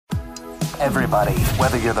Everybody,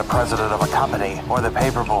 whether you're the president of a company or the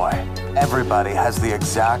paperboy, everybody has the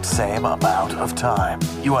exact same amount of time.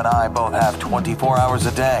 You and I both have 24 hours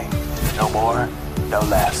a day. No more, no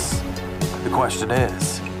less. The question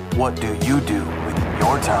is, what do you do with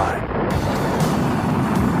your time?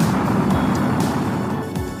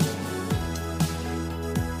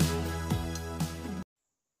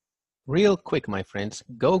 Real quick, my friends,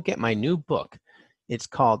 go get my new book. It's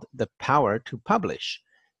called The Power to Publish,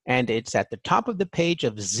 and it's at the top of the page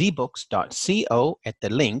of zbooks.co at the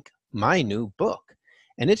link, My New Book.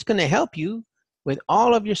 And it's going to help you with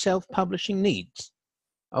all of your self-publishing needs.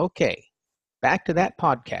 Okay, back to that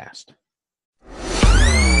podcast.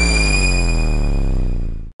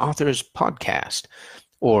 Authors Podcast,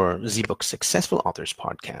 or ZBook's Successful Authors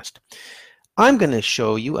Podcast. I'm going to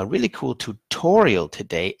show you a really cool tutorial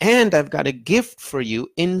today, and I've got a gift for you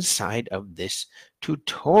inside of this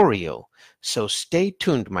tutorial. So stay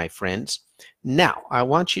tuned, my friends. Now, I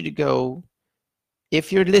want you to go,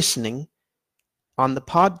 if you're listening on the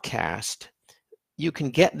podcast, you can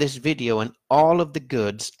get this video and all of the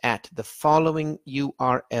goods at the following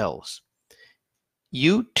URLs: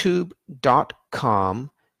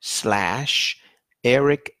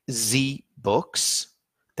 youtube.com/EricZBooks.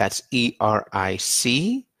 That's EricBooks.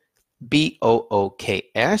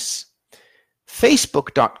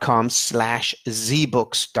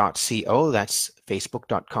 Facebook.com/zbooks.co. That's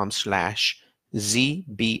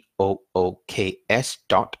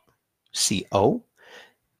facebook.com/zbooks.co.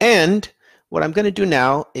 And what I'm going to do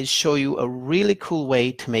now is show you a really cool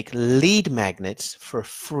way to make lead magnets for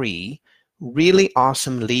free. Really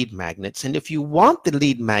awesome lead magnets. And if you want the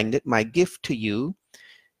lead magnet, my gift to you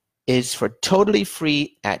is for totally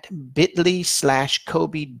free at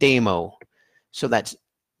bit.ly/KobeDemo. So that's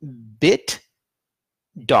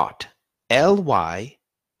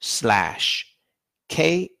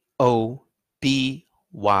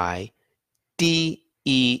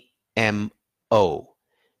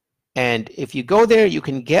And if you go there, you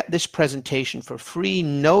can get this presentation for free,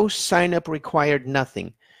 no sign up required,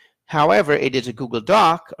 nothing. However, it is a Google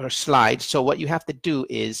Doc or slide, so what you have to do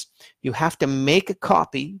is you have to make a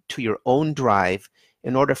copy to your own drive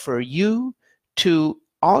in order for you to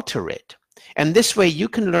alter it. And this way you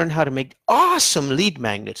can learn how to make awesome lead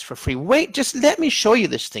magnets for free. Wait, just let me show you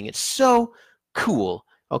this thing. It's so cool.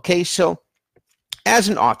 Okay, so as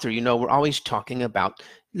an author, you know, we're always talking about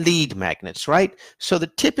lead magnets, right? So the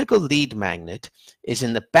typical lead magnet is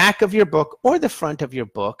in the back of your book or the front of your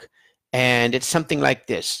book, and it's something like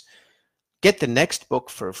this: get the next book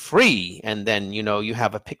for free. And then, you know, you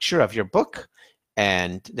have a picture of your book,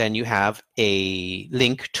 and then you have a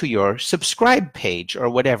link to your subscribe page or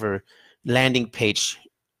whatever landing page,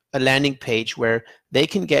 a landing page where they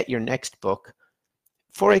can get your next book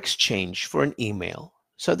for exchange for an email.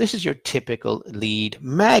 So this is your typical lead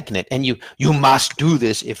magnet, and you must do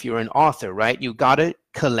this if you're an author, right? You got to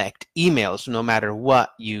collect emails no matter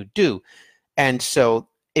what you do. And so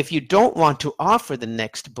if you don't want to offer the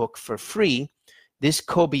next book for free, this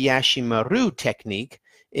Kobayashi Maru technique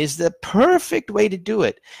is the perfect way to do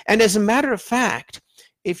it. And as a matter of fact,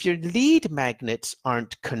 if your lead magnets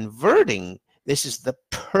aren't converting, this is the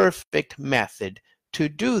perfect method to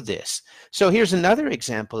do this. So here's another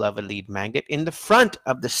example of a lead magnet. In the front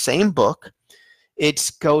of the same book,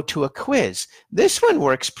 it's go to a quiz. This one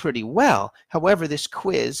works pretty well. However, this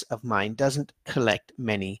quiz of mine doesn't collect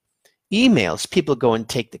many emails. People go and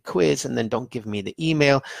take the quiz and then don't give me the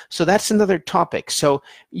email. So that's another topic. So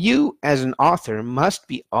you as an author must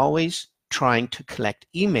be always trying to collect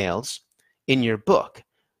emails in your book.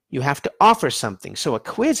 You have to offer something. So a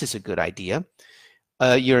quiz is a good idea.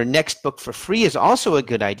 Your next book for free is also a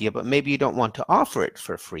good idea, but maybe you don't want to offer it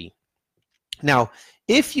for free. Now,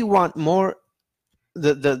 if you want more,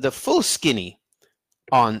 the full skinny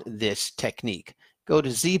on this technique, go to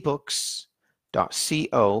zbooks.co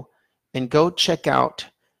and go check out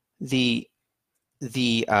the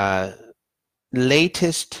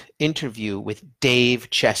latest interview with Dave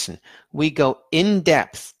Chesson. We go in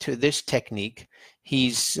depth to this technique.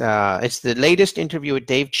 It's the latest interview with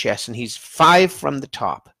Dave Chesson. He's 5 from the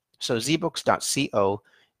top. So zbooks.co,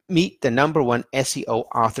 meet the #1 SEO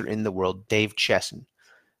author in the world, Dave Chesson.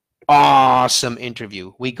 Awesome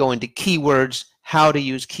interview. We go into keywords, how to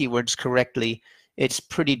use keywords correctly. It's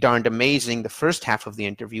pretty darned amazing, the first half of the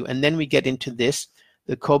interview. And then we get into this,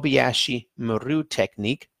 the Kobayashi Maru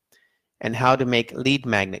technique, and how to make lead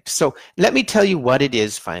magnets. So let me tell you what it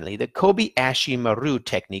is finally. The Kobayashi Maru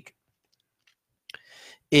technique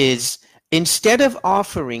is, instead of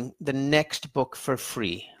offering the next book for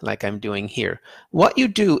free, like I'm doing here, what you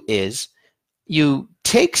do is you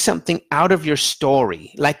take something out of your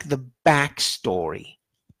story, like the backstory,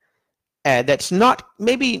 that's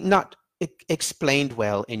maybe not explained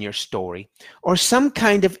well in your story, or some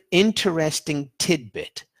kind of interesting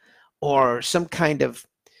tidbit, or some kind of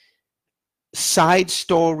side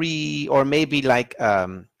story, or maybe like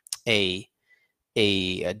a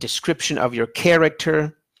description of your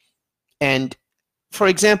character. And for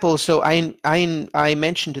example, so I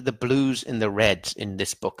mentioned the blues and the reds in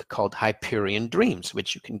this book called Hyperion Dreams,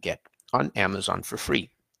 which you can get on Amazon for free.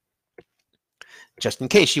 Just in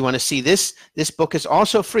case you want to see this book is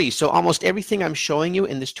also free. So almost everything I'm showing you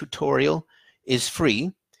in this tutorial is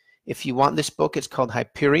free. If you want this book, it's called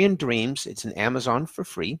Hyperion Dreams. It's in Amazon for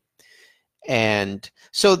free. And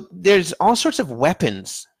so there's all sorts of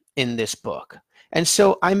weapons in this book. And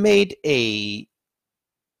so I made a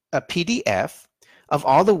PDF of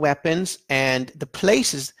all the weapons and the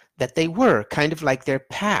places that they were, kind of like their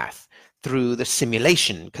path through the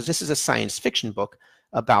simulation, because this is a science fiction book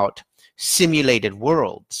about simulated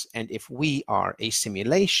worlds and if we are a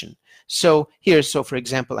simulation. So for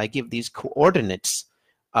example, I give these coordinates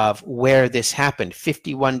of where this happened: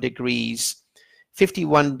 51 degrees,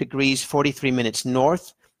 43 minutes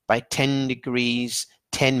north by 10 degrees,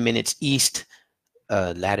 10 minutes east,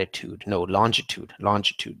 longitude,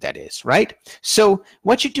 that is, right? So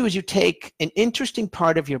what you do is you take an interesting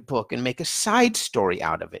part of your book and make a side story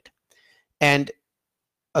out of it. And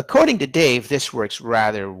according to Dave, this works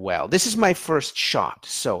rather well. This is my first shot,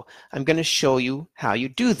 so I'm going to show you how you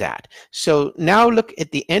do that. So now look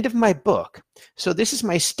at the end of my book. So this is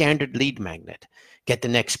my standard lead magnet. Get the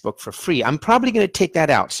next book for free. I'm probably going to take that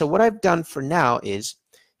out. So what I've done for now is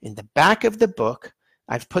in the back of the book,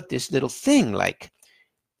 I've put this little thing like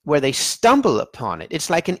where they stumble upon it. It's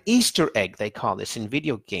like an Easter egg, they call this in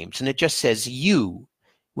video games, and it just says "you"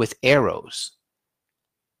 with arrows.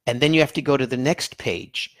 And then you have to go to the next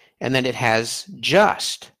page, and then it has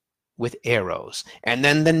 "just" with arrows. And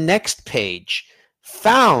then the next page,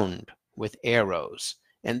 "found" with arrows.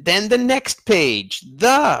 And then the next page,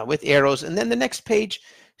 "the" with arrows. And then the next page,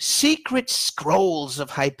 "Secret Scrolls of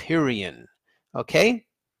Hyperion." Okay?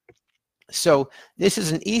 So this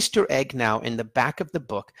is an Easter egg now in the back of the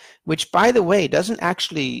book, which, by the way, doesn't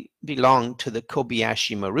actually belong to the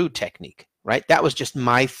Kobayashi Maru technique, right? That was just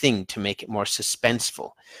my thing to make it more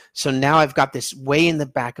suspenseful. So now I've got this way in the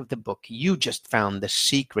back of the book. You just found the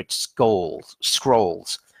secret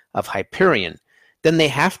scrolls of Hyperion. Then they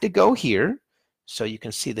have to go here. So you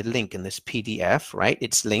can see the link in this PDF, right?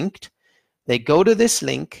 It's linked. They go to this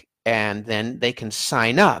link, and then they can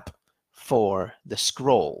sign up for the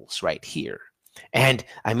scrolls right here. And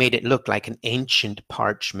I made it look like an ancient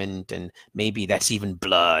parchment, and maybe that's even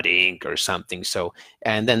blood ink or something. So,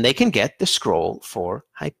 and then they can get the scroll for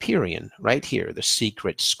Hyperion right here, the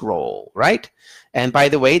secret scroll, right? And by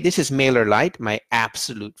the way, this is MailerLite, my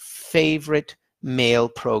absolute favorite mail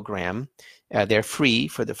program. They're free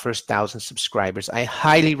for the first 1,000 subscribers. I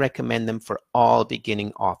highly recommend them for all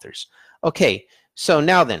beginning authors. Okay, so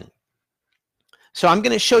now then, so I'm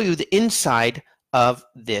going to show you the inside of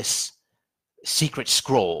this secret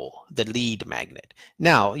scroll, the lead magnet.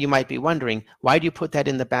 Now, you might be wondering, why do you put that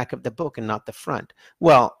in the back of the book and not the front?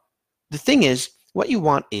 Well, the thing is, what you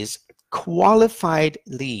want is qualified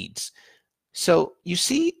leads. So you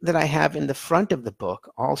see that I have in the front of the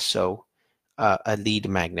book also a lead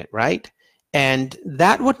magnet, right? And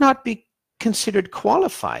that would not be considered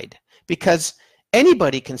qualified because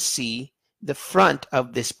anybody can see the front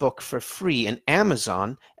of this book for free in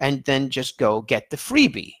Amazon and then just go get the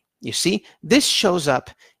freebie. You see, this shows up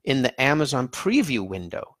in the Amazon preview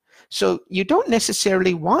window. So you don't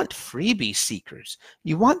necessarily want freebie seekers.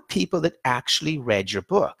 You want people that actually read your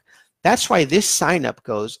book. That's why this sign up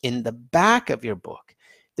goes in the back of your book.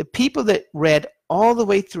 The people that read all the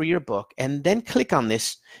way through your book and then click on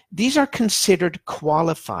this, these are considered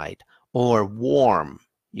qualified or warm.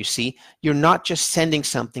 You see, you're not just sending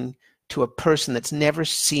something to a person that's never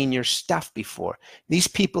seen your stuff before. These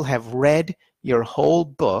people have read your whole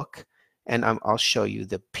book, and I'll show you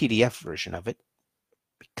the PDF version of it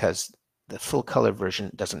because the full color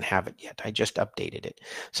version doesn't have it yet. I just updated it.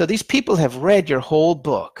 So these people have read your whole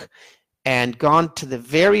book and gone to the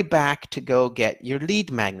very back to go get your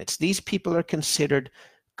lead magnets. These people are considered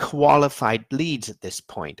qualified leads at this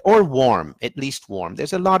point, or warm, at least warm.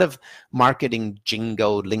 There's a lot of marketing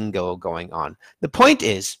lingo going on. The point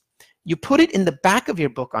is, you put it in the back of your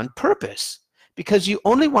book on purpose because you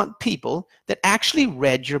only want people that actually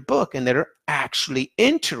read your book and that are actually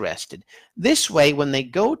interested. This way, when they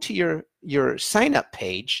go to your sign-up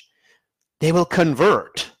page, they will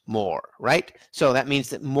convert more, right? So that means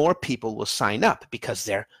that more people will sign up because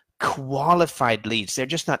they're qualified leads. They're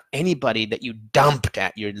just not anybody that you dumped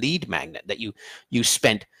at your lead magnet, that you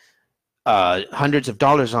spent hundreds of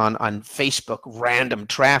dollars on Facebook random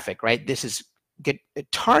traffic, right? This is get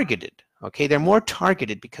targeted, okay? They're more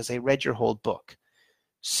targeted because they read your whole book.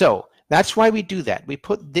 So that's why we do that. We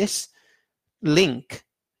put this link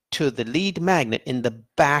to the lead magnet in the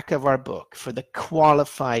back of our book for the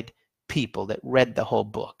qualified people that read the whole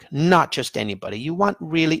book, not just anybody. You want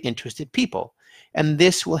really interested people. And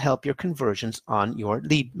this will help your conversions on your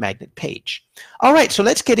lead magnet page. All right, so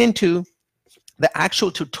let's get into the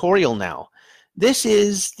actual tutorial now. This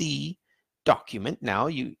is the document now.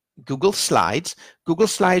 Google Slides. Google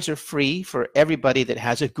Slides are free for everybody that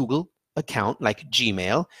has a Google account like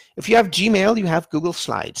Gmail. If you have Gmail, you have Google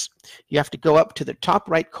Slides. You have to go up to the top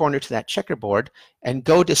right corner to that checkerboard and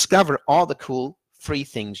go discover all the cool free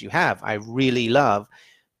things you have. I really love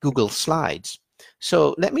Google Slides.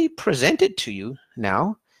 So let me present it to you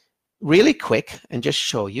now really quick and just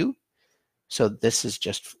show you. So this is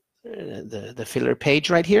just the filler page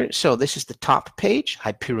right here. So this is the top page,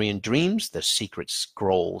 Hyperion Dreams, The Secret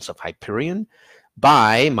Scrolls of Hyperion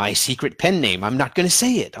by my secret pen name. I'm not going to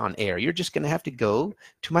say it on air. You're just going to have to go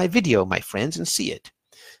to my video, my friends, and see it.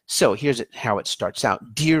 So here's how it starts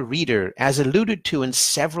out. Dear reader, as alluded to in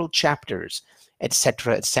several chapters,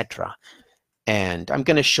 etc., etc. And I'm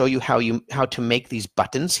going to show you how to make these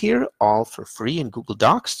buttons here, all for free in Google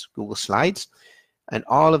Docs, Google Slides, and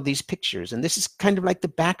all of these pictures. And this is kind of like the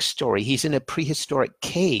backstory. He's in a prehistoric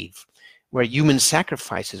cave where human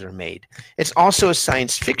sacrifices are made. It's also a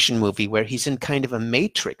science fiction movie where he's in kind of a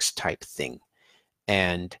Matrix type thing.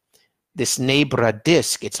 And this Nebra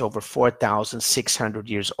disk, it's over 4,600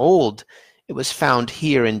 years old. It was found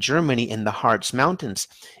here in Germany in the Harz Mountains.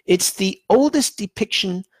 It's the oldest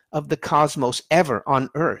depiction of the cosmos ever on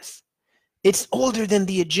Earth. It's older than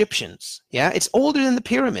the Egyptians. Yeah, it's older than the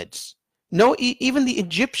pyramids. No, even the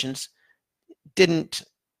Egyptians didn't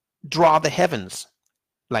draw the heavens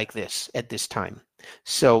like this at this time.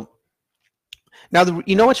 So now,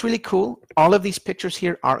 you know what's really cool? All of these pictures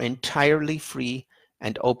here are entirely free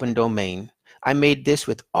and open domain. I made this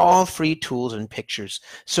with all free tools and pictures.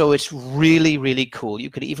 So it's really, really cool. You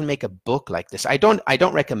could even make a book like this. I don't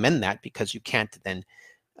recommend that because you can't then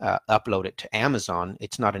upload it to Amazon.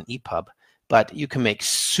 It's not an EPUB. But you can make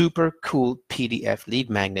super cool PDF lead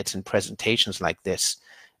magnets and presentations like this,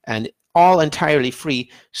 and all entirely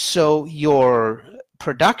free. So your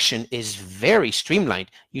production is very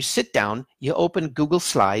streamlined. You sit down, you open Google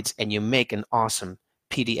Slides, and you make an awesome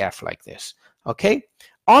PDF like this. Okay?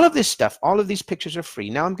 All of this stuff, all of these pictures are free.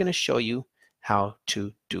 Now I'm going to show you how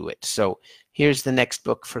to do it. So here's the next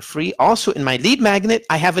book for free. Also in my lead magnet,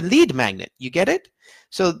 I have a lead magnet. You get it?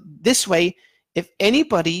 So this way, if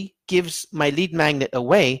anybody gives my lead magnet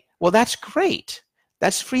away, well, that's great.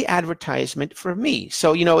 That's free advertisement for me.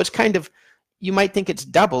 So, you know, it's kind of, you might think it's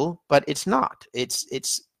double, but it's not. It's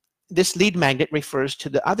this lead magnet refers to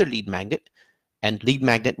the other lead magnet, and lead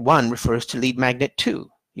magnet 1 refers to lead magnet 2.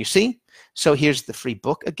 You see? So here's the free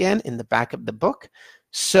book again in the back of the book.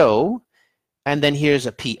 So, and then here's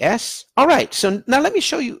a PS. All right, so now let me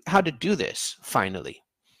show you how to do this finally.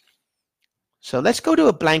 So let's go to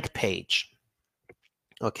a blank page.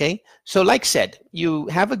 Okay, so like said, you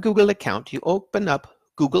have a Google account, you open up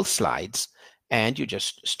Google Slides, and you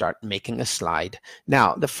just start making a slide.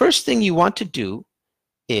 Now, the first thing you want to do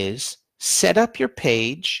is set up your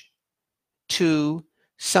page to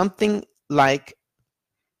something like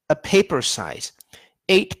a paper size,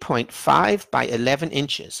 8.5 by 11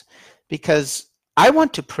 inches, because I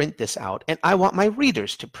want to print this out, and I want my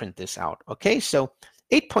readers to print this out. Okay, so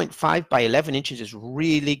 8.5 by 11 inches is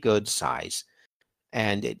really good size.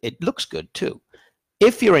 And it looks good too.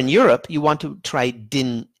 If you're in Europe, you want to try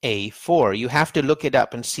DIN A4. You have to look it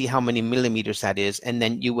up and see how many millimeters that is, and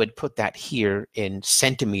then you would put that here in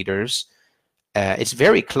centimeters. It's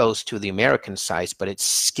very close to the American size, but it's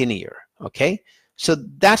skinnier, okay? So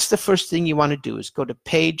that's the first thing you want to do is go to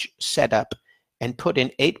Page Setup and put in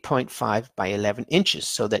 8.5 by 11 inches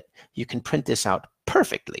so that you can print this out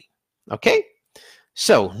perfectly, okay?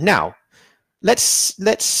 So now, let's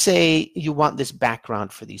say you want this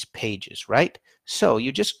background for these pages, right? So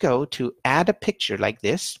you just go to add a picture like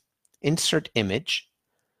this, insert image,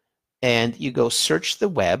 and you go search the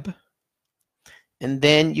web, and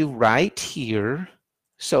then you write here,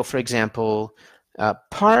 so for example,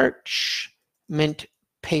 parchment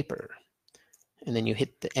paper, and then you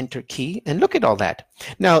hit the enter key, and look at all that.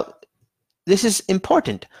 Now, this is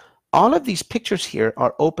important. All of these pictures here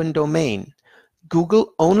are open domain.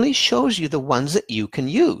 Google only shows you the ones that you can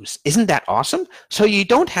use. Isn't that awesome? So you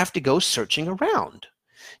don't have to go searching around.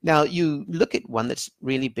 Now you look at one that's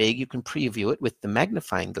really big, you can preview it with the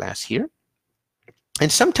magnifying glass here.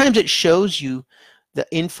 And sometimes it shows you the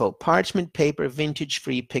info, parchment paper, vintage,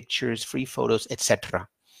 free pictures, free photos, etc.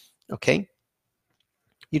 Okay?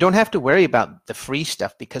 You don't have to worry about the free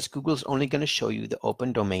stuff because Google's only going to show you the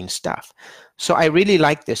open domain stuff. So I really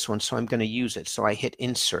like this one, so I'm going to use it. So I hit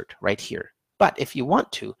insert right here. But if you want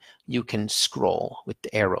to, you can scroll with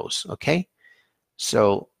the arrows, okay?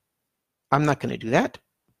 So I'm not going to do that.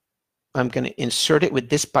 I'm going to insert it with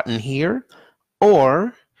this button here,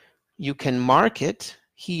 or you can mark it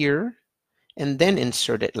here and then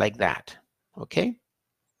insert it like that, okay?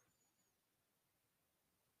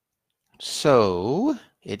 So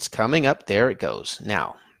it's coming up, there it goes.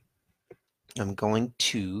 Now, I'm going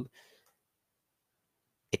to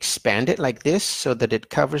expand it like this so that it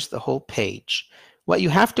covers the whole page. What you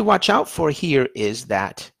have to watch out for here is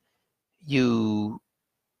that you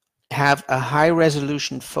have a high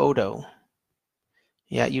resolution photo.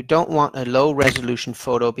 Yeah, you don't want a low resolution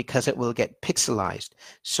photo because it will get pixelized.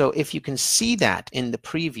 So if you can see that in the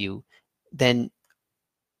preview, then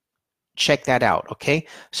check that out, okay?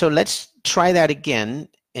 So let's try that again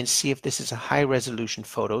and see if this is a high resolution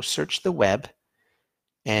photo. Search the web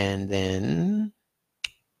and then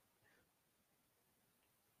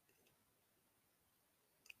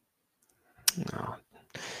oh,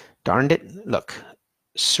 darned it. Look,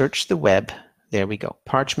 search the web. There we go.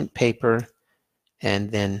 Parchment paper.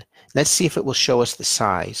 And then let's see if it will show us the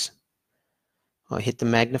size. I'll hit the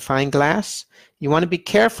magnifying glass. You want to be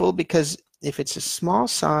careful because if it's a small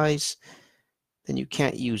size, then you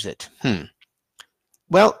can't use it.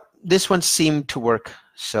 Well, this one seemed to work.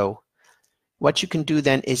 So what you can do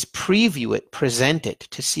then is preview it, present it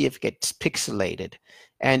to see if it gets pixelated.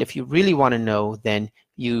 And if you really want to know, then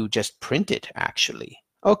you just print it actually.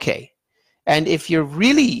 Okay. And if you're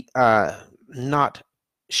really not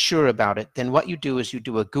sure about it, then what you do is you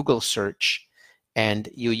do a Google search and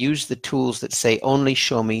you use the tools that say only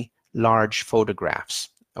show me large photographs.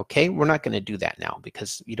 Okay, we're not going to do that now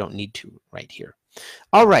because you don't need to right here.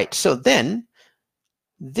 All right, so then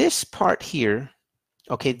this part here,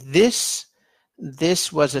 okay, this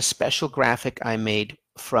was a special graphic I made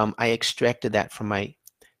from, I extracted that from my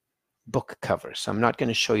book cover. So I'm not going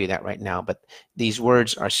to show you that right now, but these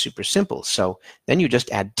words are super simple. So then you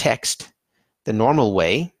just add text the normal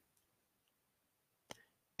way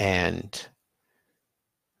and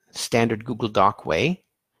standard Google Doc way.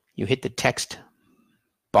 You hit the text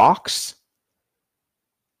box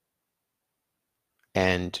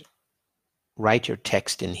and write your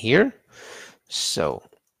text in here. So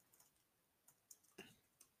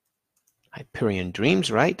Hyperion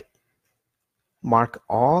Dreams, right? Mark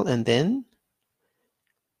all, and then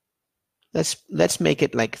let's make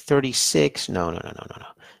it like 36. No.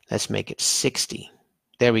 Let's make it 60.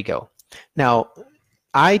 There we go. Now,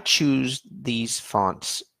 I choose these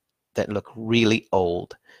fonts that look really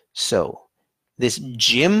old. So this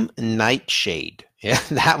Jim Nightshade, yeah,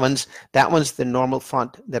 that one's the normal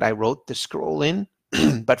font that I wrote the scroll in.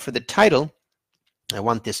 But for the title, I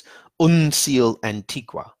want this Uncial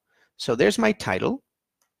Antiqua. So there's my title.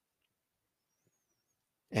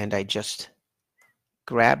 And I just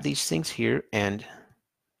grab these things here and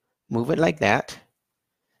move it like that.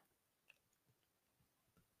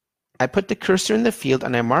 I put the cursor in the field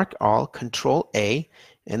and I mark all, Control A,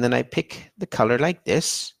 and then I pick the color like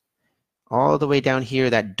this, all the way down here,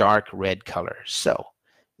 that dark red color. So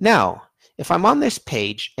now, if I'm on this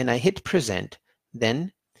page and I hit present,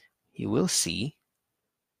 then you will see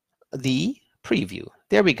the preview.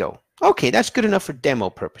 There we go. Okay, that's good enough for demo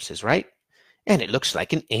purposes, right? And it looks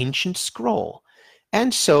like an ancient scroll.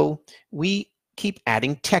 And so we keep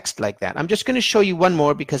adding text like that. I'm just going to show you one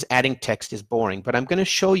more because adding text is boring, but I'm going to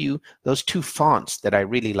show you those two fonts that I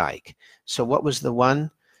really like. So what was the one?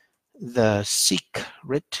 The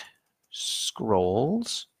Secret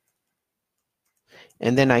Scrolls.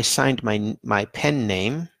 And then I signed my pen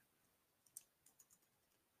name,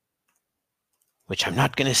 which I'm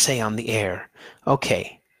not going to say on the air.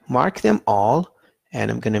 Okay, mark them all, and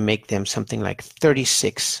I'm going to make them something like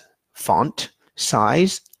 36 font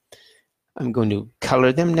size. I'm going to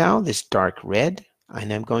color them now, this dark red,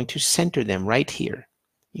 and I'm going to center them right here.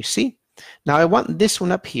 You see? Now I want this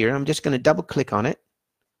one up here. I'm just going to double click on it.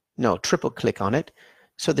 No, triple click on it.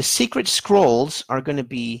 So the Secret Scrolls are going to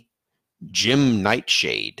be Jim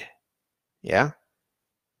Nightshade. Yeah?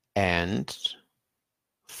 And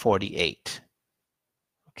 48.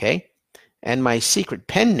 Okay? And my secret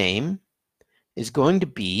pen name is going to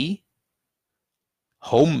be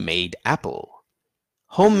Homemade Apple.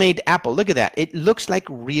 Homemade Apple. Look at that. It looks like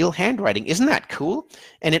real handwriting. Isn't that cool?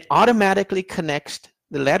 And it automatically connects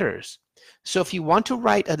the letters. So if you want to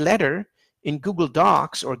write a letter in Google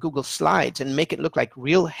Docs or Google Slides and make it look like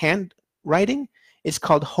real handwriting, it's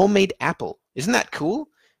called Homemade Apple. Isn't that cool?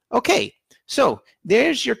 Okay, so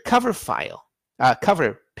there's your cover file,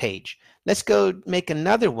 cover page. Let's go make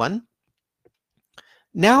another one.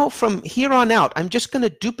 Now from here on out, I'm just going to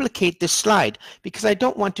duplicate this slide because I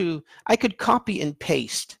don't want to, I could copy and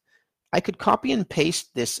paste. I could copy and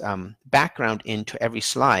paste this background into every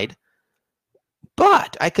slide,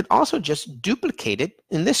 but I could also just duplicate it.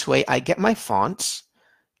 In this way, I get my fonts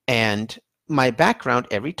and my background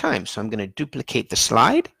every time. So I'm going to duplicate the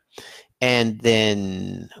slide. And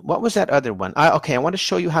then what was that other one? Okay, I want to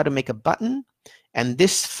show you how to make a button. And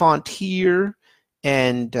this font here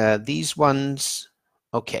and these ones.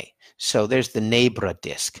 Okay, so there's the Nebra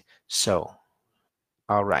disk. So,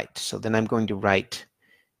 all right. So then I'm going to write,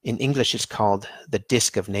 in English it's called the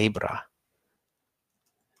Disk of Nebra.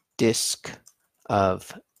 Disk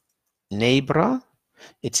of Nebra.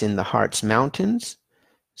 It's in the Harz Mountains.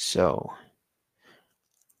 So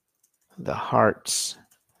the Harz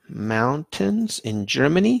Mountains in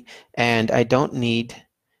Germany. And I don't need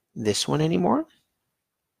this one anymore.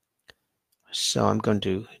 So I'm going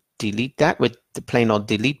to delete that with the plain old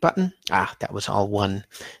delete button. That was all one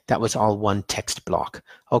text block.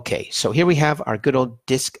 Okay, so here we have our good old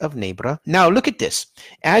Disk of Nebra. Now look at this.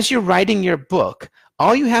 As you're writing your book,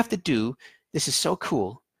 all you have to do, this is so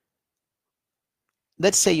cool.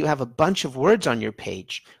 Let's say you have a bunch of words on your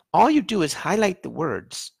page. All you do is highlight the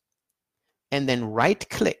words and then right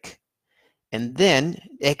click and then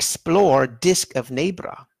explore Disk of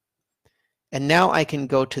Nebra. And now I can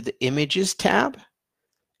go to the Images tab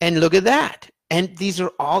and look at that. And these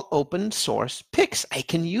are all open source pics. I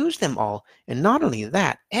can use them all. And not only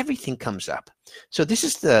that, everything comes up. So this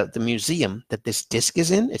is the museum that this disk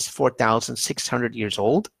is in. It's 4,600 years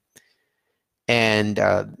old. And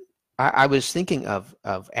I was thinking of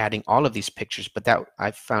adding all of these pictures, but that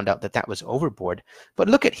I found out that was overboard. But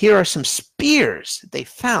look at, here are some spears that they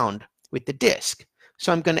found with the disk.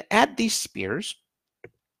 So I'm going to add these spears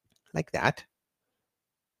like that.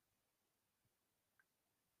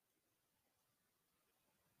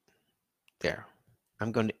 There.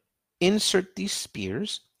 I'm going to insert these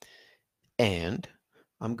spears and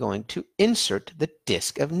I'm going to insert the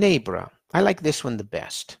Disk of Nebra. I like this one the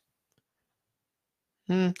best.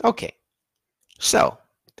 Okay. So,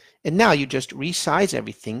 and now you just resize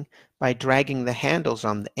everything by dragging the handles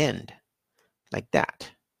on the end like that.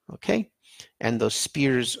 Okay. And those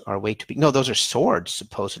spears are way too big. No, those are swords,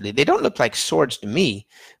 supposedly. They don't look like swords to me,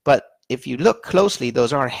 but if you look closely,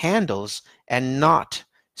 those are handles and not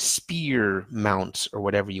spear mounts or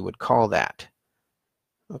whatever you would call that.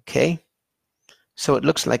 Okay. So it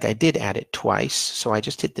looks like I did add it twice. So I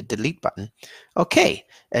just hit the delete button. Okay.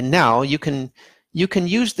 And now you can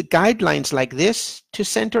use the guidelines like this to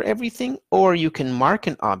center everything, or you can mark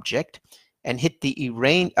an object and hit the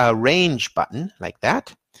arrange button like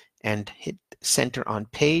that and hit center on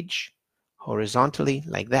page horizontally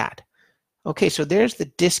like that. Okay, so there's the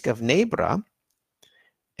Disk of Nebra,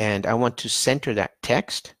 and I want to center that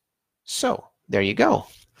text. So there you go.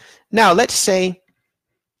 Now let's say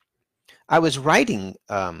I was writing,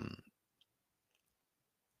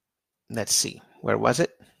 let's see, where was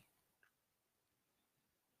it?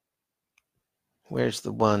 Where's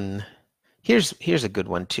the one? Here's a good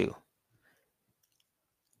one too.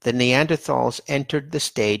 The Neanderthals entered the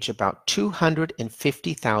stage about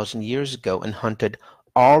 250,000 years ago and hunted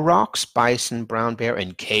aurochs, bison, brown bear,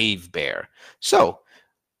 and cave bear. So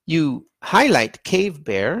you highlight cave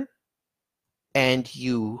bear and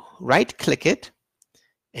you right click it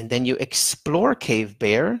and then you explore cave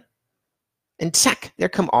bear and zack, there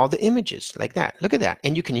come all the images like that. Look at that.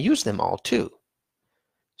 And you can use them all too.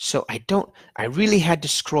 So I really had to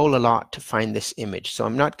scroll a lot to find this image. So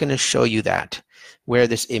I'm not going to show you that, where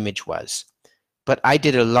this image was. But I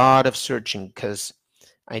did a lot of searching because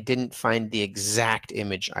I didn't find the exact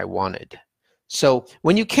image I wanted. So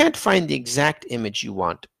when you can't find the exact image you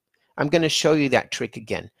want, I'm going to show you that trick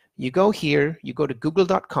again. You go here, you go to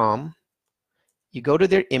google.com, you go to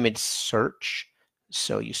their image search.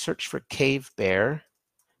 So you search for cave bear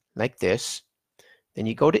like this. Then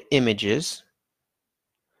you go to images.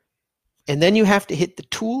 And then you have to hit the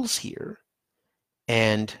tools here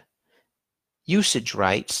and usage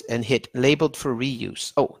rights and hit labeled for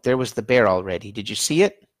reuse. Oh, there was the bear already. Did you see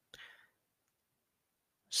it?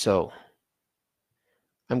 So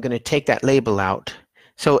I'm going to take that label out.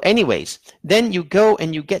 So anyways, then you go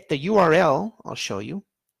and you get the URL. I'll show you.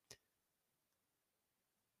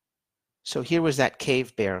 So here was that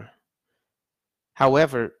cave bear.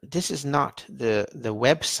 However, this is not the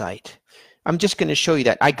website. I'm just going to show you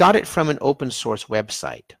that. I got it from an open source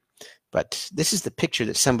website, but this is the picture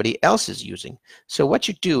that somebody else is using. So what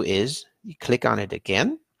you do is you click on it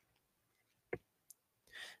again,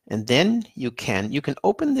 and then you can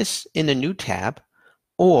open this in a new tab,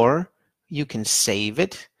 or you can save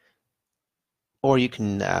it, or you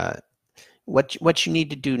can what you need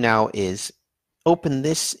to do now is open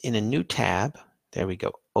this in a new tab. There we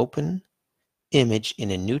go. Open image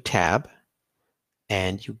in a new tab,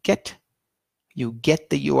 and you get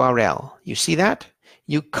the URL. You see that?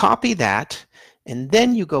 You copy that, and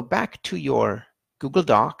then you go back to your Google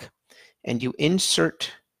Doc and you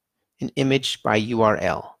insert an image by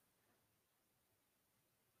URL.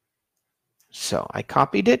 So I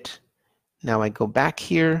copied it. Now I go back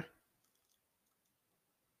here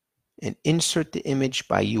and insert the image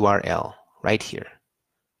by URL right here.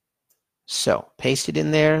 So paste it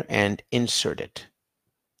in there and insert it.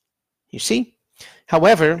 You see?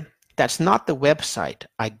 However, that's not the website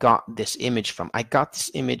I got this image from. I got this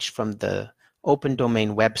image from the Open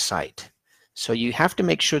Domain website. So you have to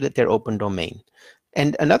make sure that they're open domain.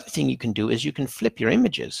 And another thing you can do is you can flip your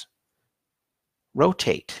images.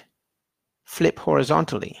 Rotate. Flip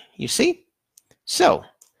horizontally. You see? So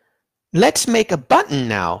let's make a button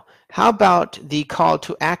now. How about the call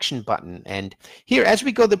to action button? And here, as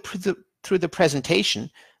we go through the presentation,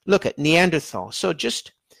 look at Neanderthal. So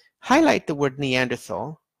just highlight the word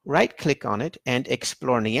Neanderthal, right-click on it, and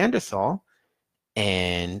explore Neanderthal.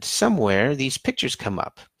 And somewhere these pictures come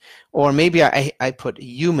up. Or maybe I put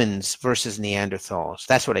humans versus Neanderthals.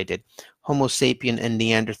 That's what I did. Homo sapien and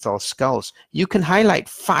Neanderthal skulls. You can highlight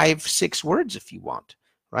 5, 6 words if you want,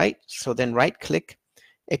 right? So then right-click,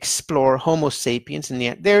 explore Homo sapiens, and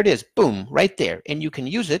there it is. Boom, right there. And you can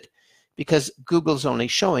use it because Google's only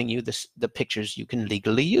showing you the pictures you can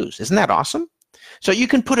legally use. Isn't that awesome? So you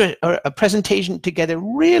can put a presentation together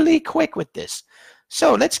really quick with this.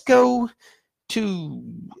 So let's go to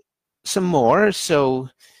some more. So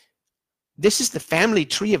this is the family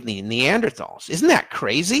tree of the Neanderthals. Isn't that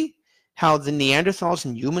crazy? How the Neanderthals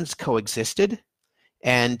and humans coexisted?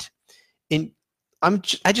 And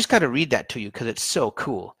I just got to read that to you because it's so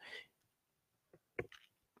cool.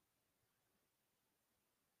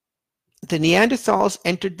 The Neanderthals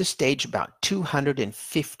entered the stage about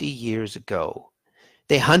 250 years ago.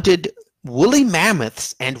 They hunted woolly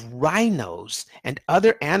mammoths and rhinos and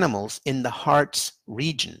other animals in the Harz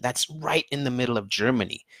region. That's right in the middle of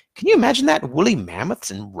Germany. Can you imagine that? Woolly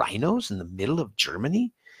mammoths and rhinos in the middle of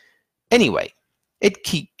Germany? Anyway, it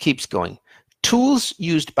keeps going. Tools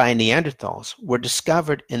used by Neanderthals were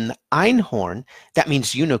discovered in the Einhorn, that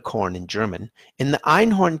means unicorn in German, in the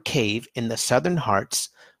Einhorn cave in the southern Harz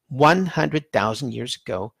 100,000 years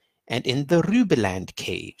ago, and in the Rübeland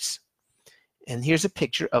caves. And here's a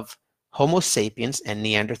picture of Homo sapiens and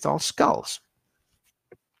Neanderthal skulls.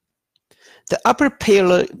 The Upper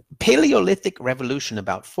Paleolithic Revolution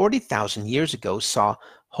about 40,000 years ago saw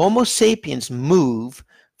Homo sapiens move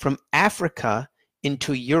from Africa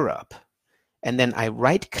into Europe. And then I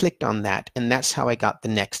right-clicked on that, and that's how I got the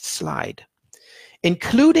next slide.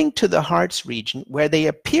 Including to the Harz region, where they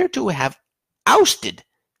appear to have ousted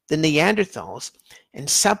the Neanderthals and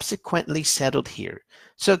subsequently settled here.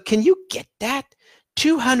 So can you get that?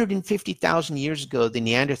 250,000 years ago, the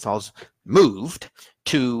Neanderthals moved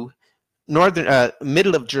to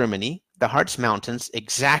middle of Germany, the Harz Mountains,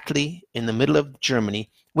 exactly in the middle of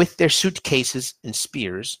Germany, with their suitcases and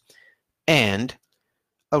spears. And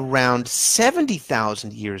around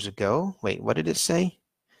 70,000 years ago, wait, what did it say?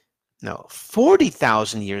 No,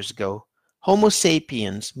 40,000 years ago, Homo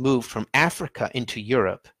sapiens moved from Africa into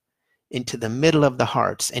Europe, into the middle of the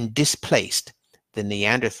Harz, and displaced the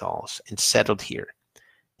Neanderthals and settled here.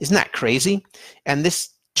 Isn't that crazy? And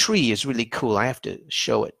this tree is really cool. I have to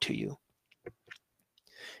show it to you.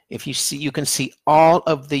 If you see, you can see all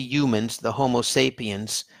of the humans, the Homo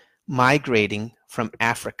sapiens, migrating from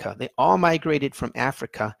Africa. They all migrated from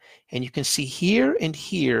Africa. And you can see here and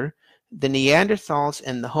here, the Neanderthals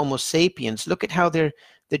and the Homo sapiens. Look at how the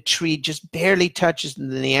tree just barely touches the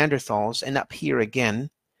Neanderthals, and up here again.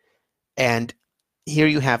 And here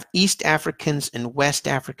you have East Africans and West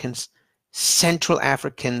Africans, Central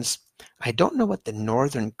Africans. I don't know what the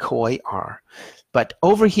Northern Khoi are, but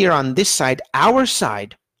over here on this side, our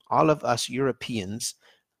side, all of us Europeans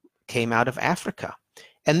came out of Africa.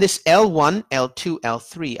 And this L1, L2,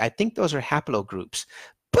 L3, I think those are haplogroups.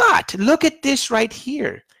 But look at this right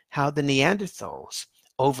here, how the Neanderthals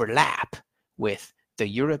overlap with the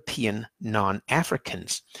European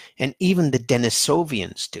non-Africans, and even the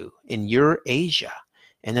Denisovians do in Eurasia.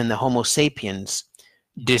 And then the Homo sapiens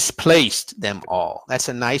displaced them all. That's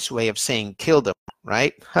a nice way of saying killed them,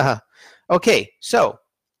 right? Okay, so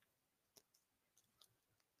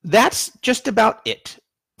that's just about it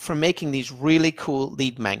for making these really cool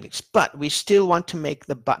lead magnets, but we still want to make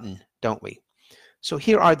the button, don't we? So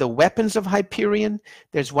here are the weapons of Hyperion.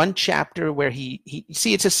 There's one chapter where he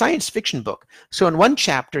see, it's a science fiction book. So in one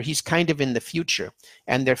chapter, he's kind of in the future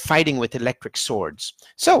and they're fighting with electric swords.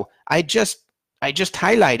 So I just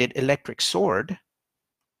highlighted electric sword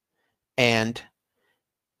and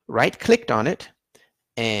right-clicked on it.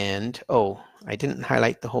 And, oh, I didn't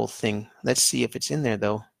highlight the whole thing. Let's see if it's in there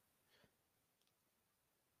though.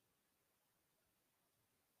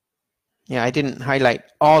 Yeah, I didn't highlight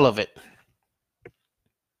all of it.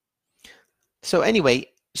 So anyway,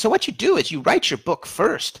 so what you do is you write your book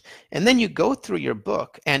first, and then you go through your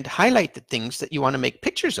book and highlight the things that you want to make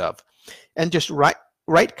pictures of, and just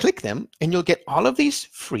right-click them, and you'll get all of these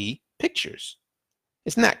free pictures.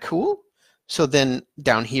 Isn't that cool? So then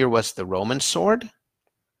down here was the Roman sword,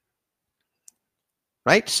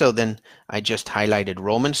 right? So then I just highlighted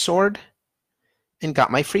Roman sword and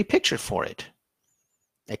got my free picture for it.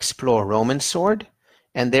 Explore Roman sword,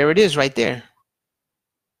 and there it is right there.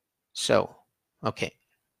 So, okay,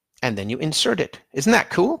 and then you insert it. Isn't that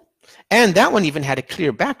cool? And that one even had a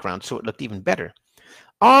clear background, so it looked even better.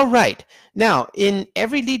 All right, now in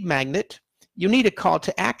every lead magnet, you need a call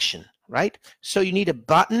to action, right? So you need a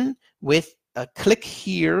button with a click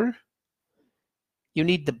here. You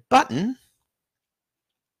need the button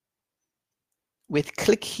with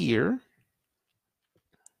click here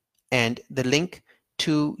and the link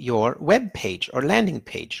to your web page or landing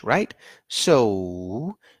page, right?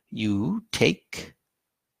 So you take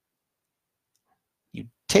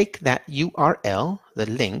that URL, the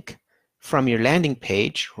link from your landing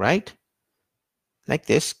page, right? Like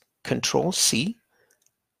this, Control C,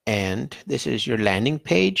 and this is your landing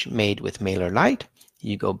page made with MailerLite.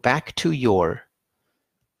 You go back to your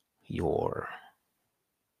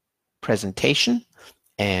presentation,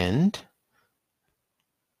 and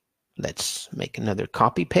let's make another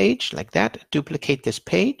copy page like that, duplicate this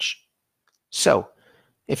page. So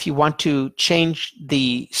if you want to change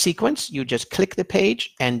the sequence, you just click the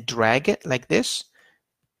page and drag it like this.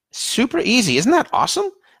 Super easy. Isn't that awesome?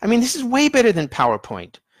 I mean, this is way better than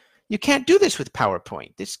PowerPoint. You can't do this with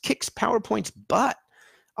PowerPoint. This kicks PowerPoint's butt.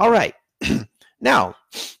 All right. Now,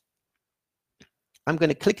 I'm going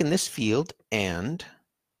to click in this field and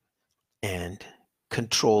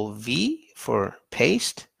Control V for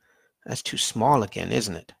paste. That's too small again,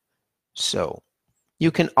 isn't it? So you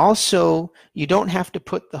can also, you don't have to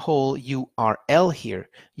put the whole URL here.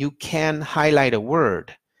 You can highlight a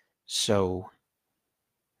word. So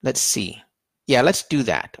let's see. Yeah, let's do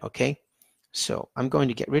that, okay? So I'm going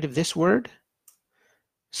to get rid of this word.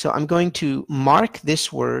 So I'm going to mark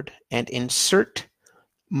this word and insert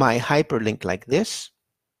my hyperlink like this.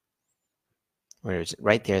 Where is it?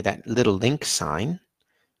 Right there, that little link sign.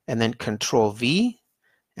 And then Control V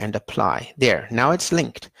and apply. There, now it's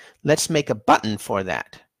linked. Let's make a button for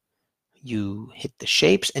that. You hit the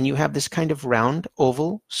shapes and you have this kind of round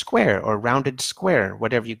oval square or rounded square,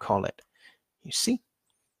 whatever you call it. You see?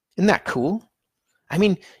 Isn't that cool? I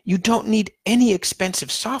mean, you don't need any expensive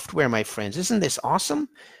software, my friends. Isn't this awesome?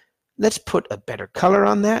 Let's put a better color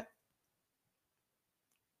on that.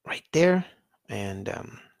 Right there. And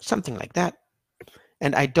something like that.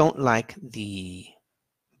 And I don't like the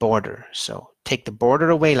border. So take the border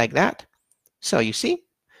away like that. So you see,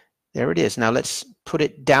 there it is. Now let's put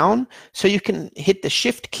it down. So you can hit the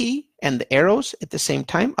Shift key and the arrows at the same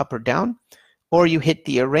time, up or down, or you hit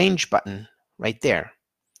the Arrange button right there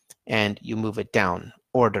and you move it down.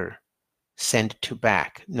 Order, send to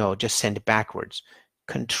back. No, just send backwards.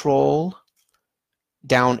 Control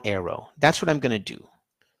down arrow. That's what I'm going to do.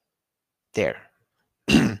 There.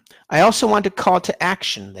 I also want a call to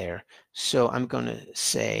action there. So I'm going to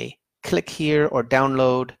say click here or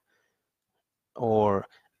download, or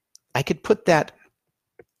I could put that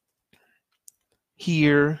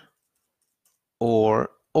here or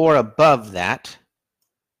above that.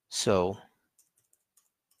 So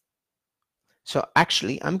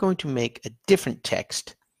actually I'm going to make a different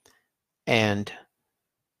text and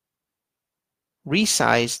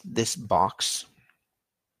resize this box.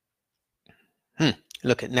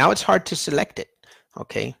 Look, now it's hard to select it.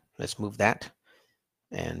 Okay, let's move that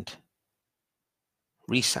and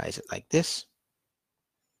resize it like this.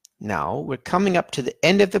 Now we're coming up to the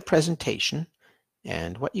end of the presentation,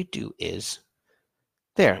 and what you do is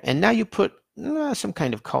there, and now you put some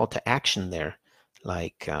kind of call to action there,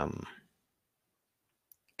 like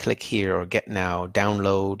click here or get now,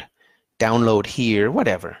 download here,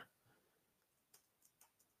 whatever.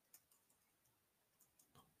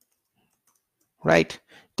 Right?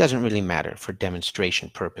 Doesn't really matter for demonstration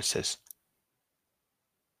purposes.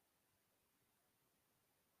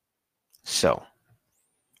 So,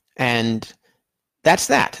 and that's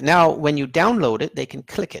that. Now, when you download it, they can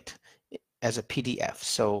click it as a PDF.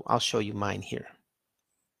 So I'll show you mine here.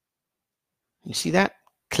 You see that?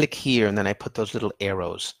 Click here, and then I put those little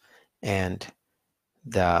arrows, and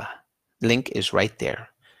the link is right there.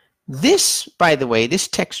 This, by the way, this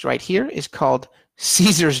text right here is called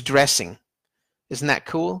Caesar's dressing. Isn't that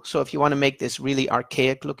cool? So if you want to make this really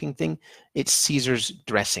archaic looking thing, it's Caesar's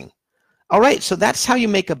dressing. All right, so that's how you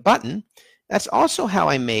make a button. That's also how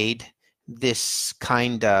I made this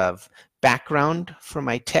kind of background for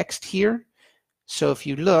my text here. So if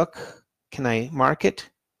you look, can I mark it?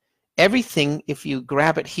 Everything, if you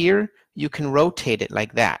grab it here, you can rotate it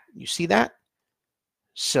like that. You see that?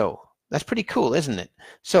 So that's pretty cool, isn't it?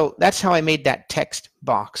 So that's how I made that text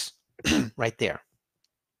box right there.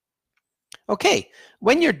 Okay,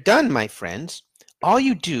 when you're done, my friends, all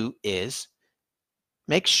you do is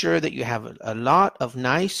make sure that you have a lot of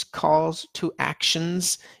nice calls to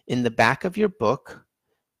actions in the back of your book,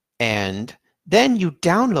 and then you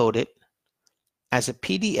download it as a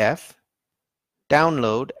PDF,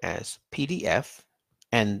 download as PDF,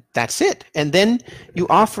 and that's it. And then you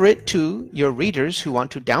offer it to your readers who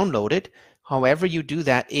want to download it. However you do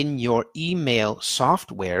that in your email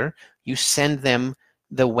software, you send them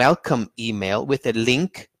the welcome email with a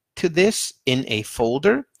link to this in a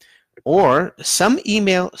folder, or some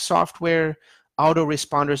email software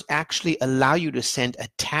autoresponders actually allow you to send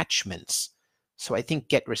attachments. So I think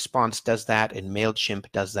GetResponse does that and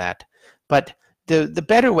MailChimp does that. But the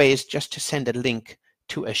better way is just to send a link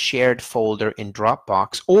to a shared folder in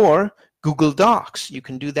Dropbox or Google Docs. You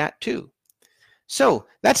can do that too. So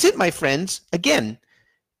that's it, my friends. Again,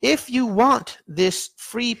 if you want this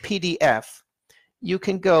free PDF, you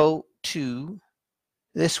can go to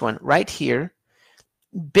this one right here,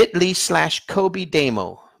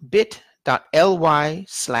 bit.ly/KobeDemo,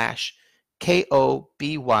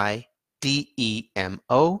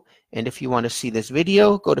 bit.ly/KobyDemo. And if you want to see this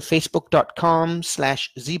video, go to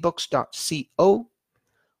facebook.com/zbooks.co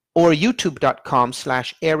or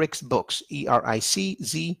youtube.com/ericsbooks,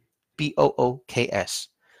 ERICZBOOKS.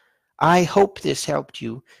 I hope this helped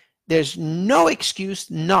you. There's no excuse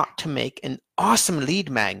not to make an awesome lead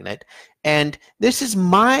magnet. And this is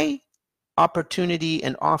my opportunity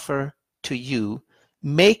and offer to you.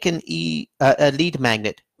 Make a lead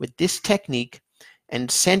magnet with this technique and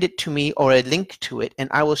send it to me or a link to it, and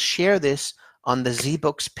I will share this on the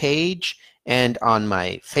ZBooks page and on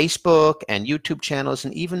my Facebook and YouTube channels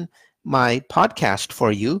and even my podcast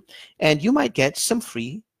for you, and you might get some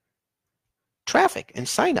free traffic and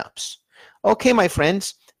signups. Okay, my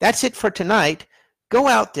friends, that's it for tonight. Go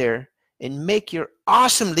out there and make your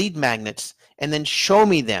awesome lead magnets and then show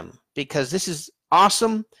me them, because this is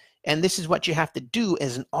awesome, and this is what you have to do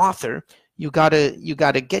as an author. You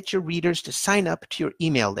gotta get your readers to sign up to your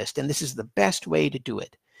email list, and this is the best way to do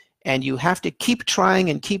it. And you have to keep trying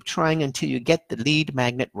until you get the lead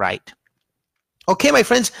magnet right. Okay, my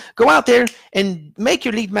friends, go out there and make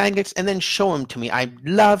your lead magnets and then show them to me. I'd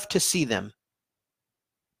love to see them.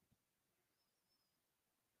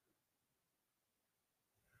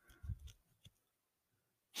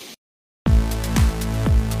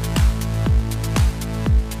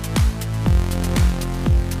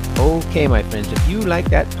 Okay, my friends, if you like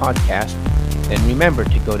that podcast, then remember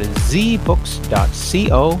to go to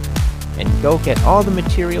zbooks.co and go get all the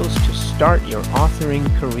materials to start your authoring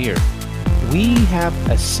career. We have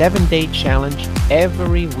a 7-day challenge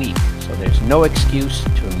every week, so there's no excuse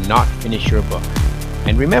to not finish your book.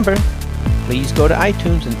 And remember, please go to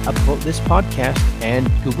iTunes and upvote this podcast and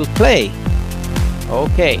Google Play.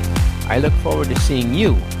 Okay, I look forward to seeing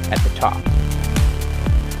you at the top.